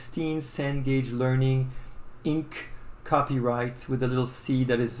 2016, Cengage Learning, ink copyright with a little C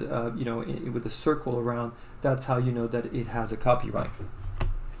that is, with a circle around. That's how you know that it has a copyright.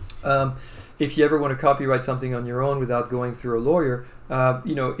 If you ever want to copyright something on your own without going through a lawyer,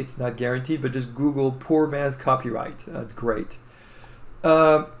 it's not guaranteed, but just Google poor man's copyright. That's great.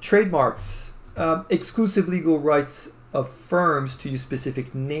 Trademarks, exclusive legal rights of firms to use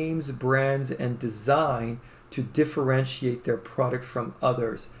specific names, brands, and design to differentiate their product from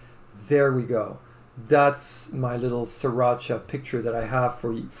others. There we go. That's my little sriracha picture that I have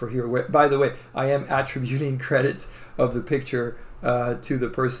for here. By the way, I am attributing credit of the picture to the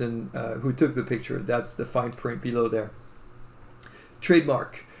person who took the picture. That's the fine print below there.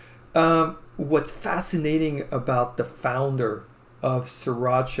 Trademark. What's fascinating about the founder of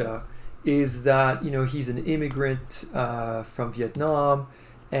sriracha is that he's an immigrant from Vietnam,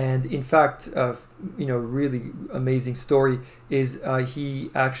 and in fact, really amazing story is he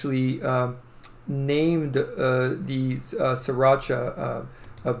actually named the sriracha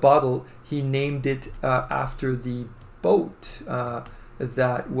bottle. He named it after the boat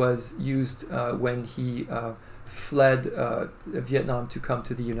that was used when he fled Vietnam to come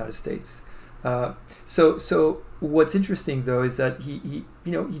to the United States. So what's interesting though is that he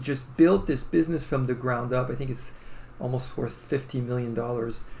just built this business from the ground up. I think it's almost worth $50 million,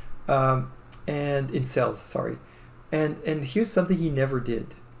 and in sales. Sorry, and here's something he never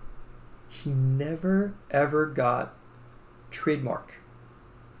did. He never ever got trademark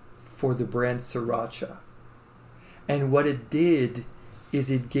for the brand sriracha. And what it did is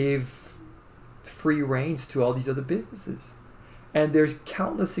it gave free reins to all these other businesses. And there's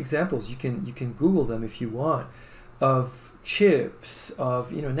countless examples. You can Google them if you want, of chips,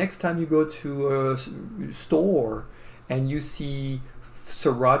 of next time you go to a store and you see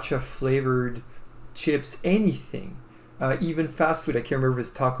sriracha flavored chips, anything, even fast food. I can't remember if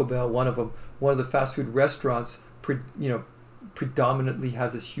it's Taco Bell, one of them. One of the fast food restaurants, predominantly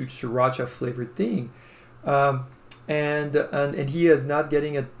has this huge sriracha flavored thing. And he is not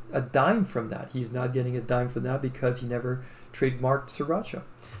getting a dime from that. He's not getting a dime from that because he never trademarked sriracha.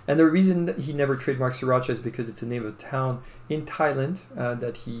 And the reason that he never trademarked sriracha is because it's the name of a town in Thailand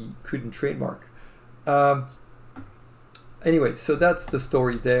that he couldn't trademark. Anyway, so that's the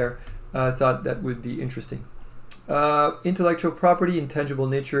story there. I thought that would be interesting. Intellectual property, intangible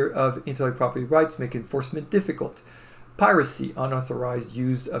nature of intellectual property rights make enforcement difficult. Piracy, unauthorized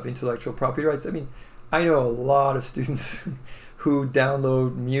use of intellectual property rights. I mean, I know a lot of students who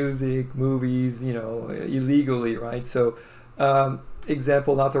download music, movies, illegally, right? So,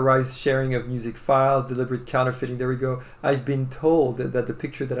 example, unauthorized sharing of music files, deliberate counterfeiting. There we go. I've been told that the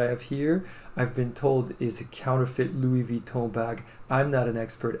picture that I have here, I've been told is a counterfeit Louis Vuitton bag. I'm not an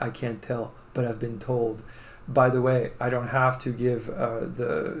expert. I can't tell, but I've been told. By the way, I don't have to give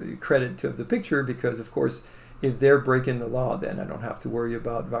the credit to the picture because, of course, if they're breaking the law, then I don't have to worry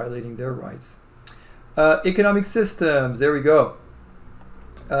about violating their rights. Economic systems, there we go.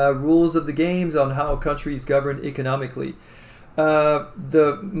 Rules of the games on how a country is governed economically.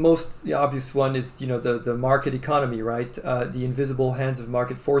 The most obvious one is, the market economy, right? The invisible hands of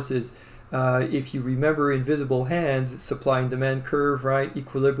market forces. If you remember invisible hands, supply and demand curve, right?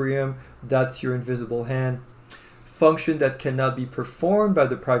 Equilibrium, that's your invisible hand. Function that cannot be performed by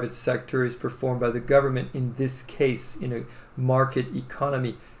the private sector is performed by the government, in this case, in a market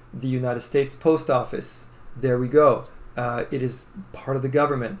economy. The United States Post Office, there we go. It is part of the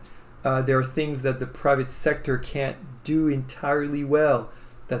government. There are things that the private sector can't do entirely well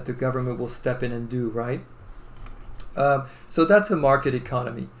that the government will step in and do, right? So that's a market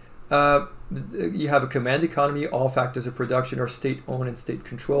economy. You have a command economy. All factors of production are state-owned and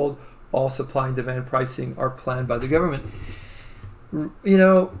state-controlled. All supply and demand pricing are planned by the government.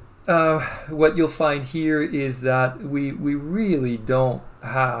 What you'll find here is that we really don't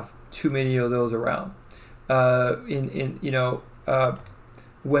have too many of those around.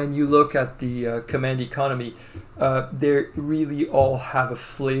 When you look at the command economy, they really all have a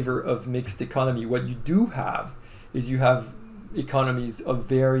flavor of mixed economy. What you do have is you have economies of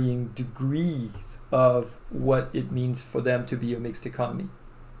varying degrees of what it means for them to be a mixed economy.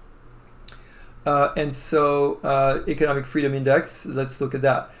 And so Economic Freedom Index, let's look at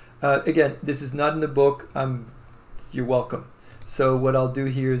that. Again, this is not in the book. You're welcome. So what I'll do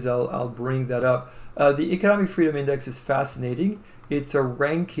here is I'll bring that up. The Economic Freedom Index is fascinating. It's a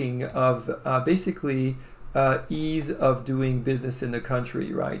ranking of basically ease of doing business in the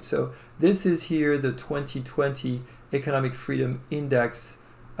country, right? So this is here the 2020 Economic Freedom Index.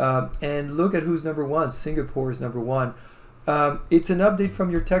 And look at who's number one. Singapore is number one. It's an update from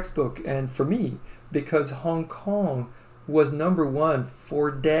your textbook, and for me, because Hong Kong was number one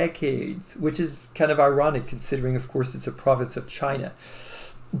for decades, which is kind of ironic considering, of course, it's a province of China.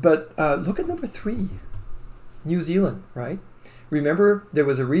 But look at number three, New Zealand, right? Remember, there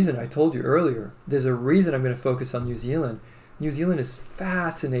was a reason I told you earlier. There's a reason I'm going to focus on New Zealand. New Zealand is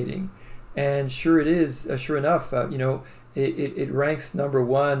fascinating. And sure it is, sure enough, it ranks number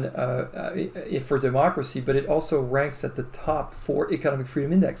one for democracy, but it also ranks at the top for Economic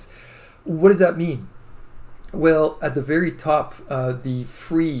Freedom Index. What does that mean? Well, at the very top, the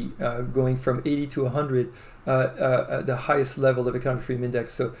free going from 80 to 100, the highest level of Economic Freedom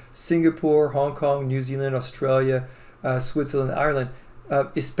Index. So Singapore, Hong Kong, New Zealand, Australia, Switzerland, Ireland,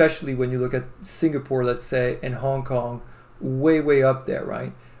 especially when you look at Singapore, let's say, and Hong Kong, way up there,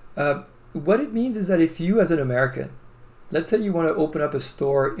 right? What it means is that if you as an American, let's say you want to open up a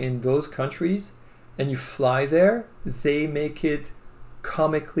store in those countries and you fly there, they make it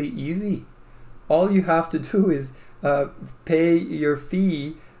comically easy. All you have to do is pay your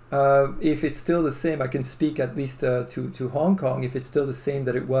fee. If it's still the same, I can speak at least to Hong Kong, if it's still the same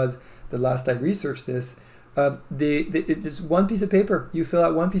that it was the last I researched this, it's one piece of paper. You fill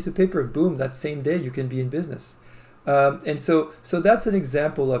out one piece of paper and boom, that same day you can be in business. And so that's an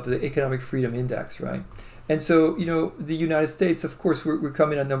example of the Economic Freedom Index, right? And so, the United States, of course, we're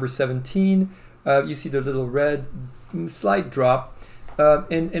coming at number 17. You see the little red slight drop.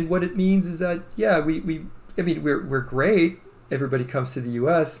 And what it means is that, yeah, we're great. Everybody comes to the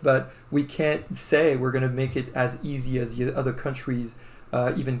US, but we can't say we're going to make it as easy as the other countries,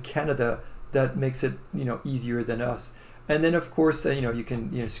 even Canada, that makes it, easier than us. And then, of course, you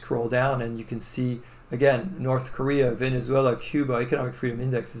can scroll down and you can see, again, North Korea, Venezuela, Cuba, Economic Freedom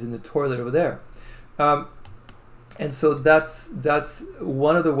Index is in the toilet over there. And so that's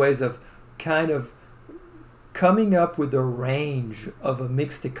one of the ways of kind of coming up with a range of a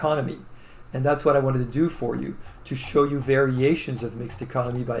mixed economy. And that's what I wanted to do for you, to show you variations of mixed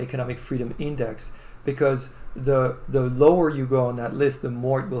economy by Economic Freedom Index, because the lower you go on that list, the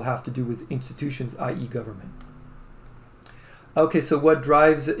more it will have to do with institutions, i.e. government. Okay, so what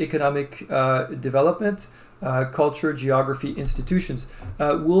drives economic development? Culture, geography, institutions.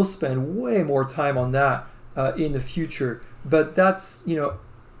 We'll spend way more time on that in the future, but that's,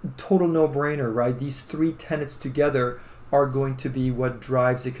 total no-brainer, right? These three tenets together are going to be what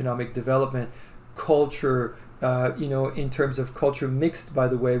drives economic development. Culture, in terms of culture mixed, by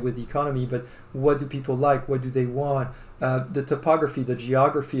the way, with economy, but what do people like? What do they want? The topography, the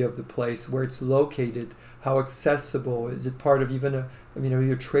geography of the place, where it's located, how accessible, is it part of even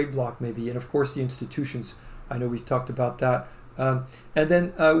your trade bloc maybe? And of course the institutions, I know we've talked about that. And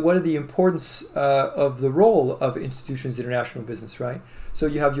then what are the importance of the role of institutions in international business, right? So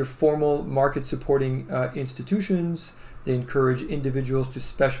you have your formal market supporting institutions. They encourage individuals to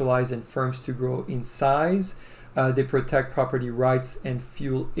specialize and firms to grow in size. They protect property rights and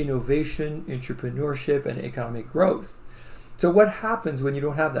fuel innovation, entrepreneurship, and economic growth. So what happens when you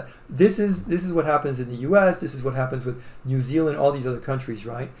don't have that? This is what happens in the US, this is what happens with New Zealand, all these other countries,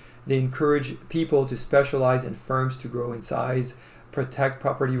 right? They encourage people to specialize and firms to grow in size, protect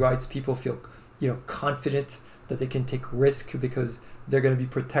property rights. People feel, confident that they can take risk because they're going to be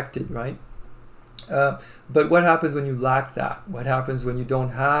protected, right? But what happens when you lack that? What happens when you don't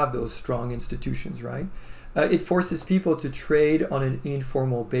have those strong institutions, right? It forces people to trade on an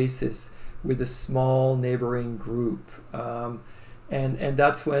informal basis with a small neighboring group. And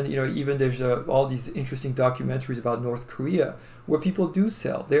that's when, even there's all these interesting documentaries about North Korea where people do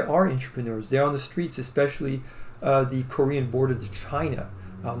sell. There are entrepreneurs. They're on the streets, especially the Korean border to China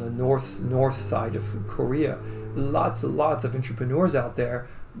on the north side of Korea. Lots and lots of entrepreneurs out there,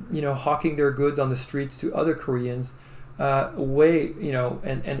 hawking their goods on the streets to other Koreans,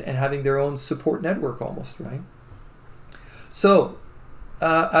 and having their own support network almost, right? So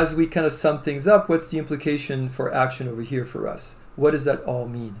as we kind of sum things up, what's the implication for action over here for us? What does that all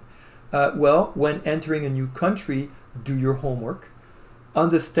mean? Well, when entering a new country, do your homework.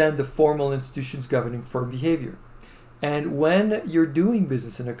 Understand the formal institutions governing firm behavior. And when you're doing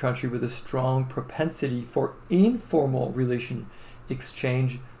business in a country with a strong propensity for informal relation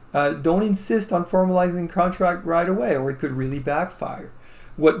exchange, don't insist on formalizing contract right away, or it could really backfire.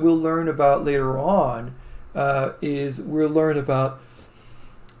 What we'll learn about later on is we'll learn about,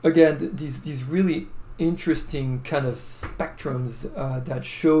 again, these really interesting kind of spectrums that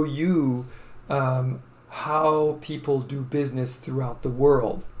show you how people do business throughout the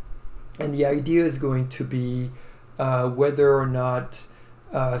world. And the idea is going to be whether or not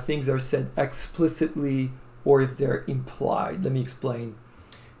things are said explicitly or if they're implied. Let me explain.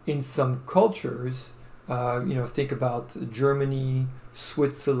 In some cultures, think about Germany,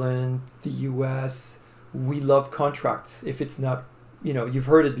 Switzerland, the US, we love contracts. If it's not, you know, you've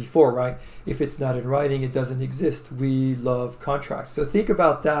heard it before, right? If it's not in writing, it doesn't exist. We love contracts. So think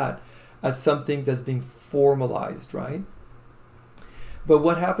about that as something that's being formalized, right? But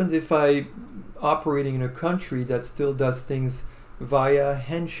what happens if I'm operating in a country that still does things via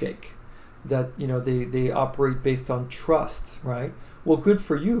handshake? That, you know, they operate based on trust, right? Well, good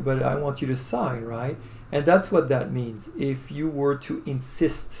for you, but I want you to sign, right? And that's what that means. If you were to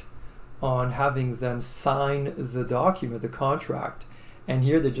insist on having them sign the document, the contract, and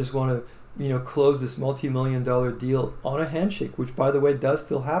here they just want to, you know, close this multi-million-dollar deal on a handshake, which, by the way, does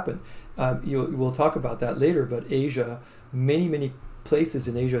still happen. We'll talk about that later, but Asia, many places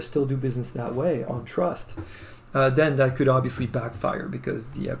in Asia still do business that way, on trust. Then that could obviously backfire,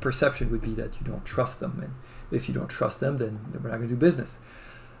 because the perception would be that you don't trust them. And if you don't trust them, then we're not going to do business.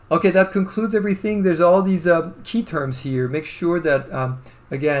 Okay, that concludes everything. There's all these key terms here. Make sure that,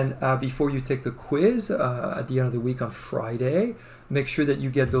 again, before you take the quiz at the end of the week on Friday, make sure that you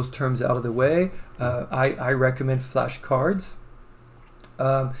get those terms out of the way. I recommend flashcards.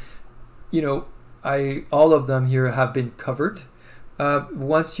 You know, all of them here have been covered.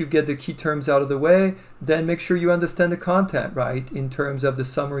 Once you get the key terms out of the way, then make sure you understand the content, right, in terms of the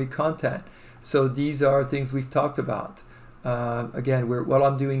summary content. So these are things we've talked about. Again, what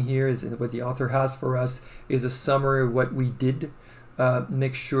I'm doing here is, what the author has for us is a summary of what we did.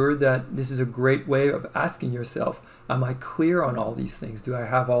 Make sure that this is a great way of asking yourself, am I clear on all these things? Do I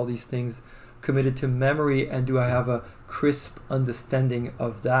have all these things committed to memory, and do I have a crisp understanding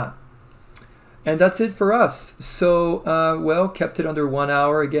of that? And that's it for us. So, well, kept it under 1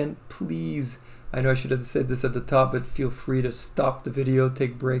 hour. Again, please, I know I should have said this at the top, but feel free to stop the video,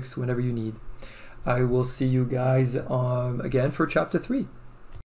 take breaks whenever you need. I will see you guys again for chapter 3.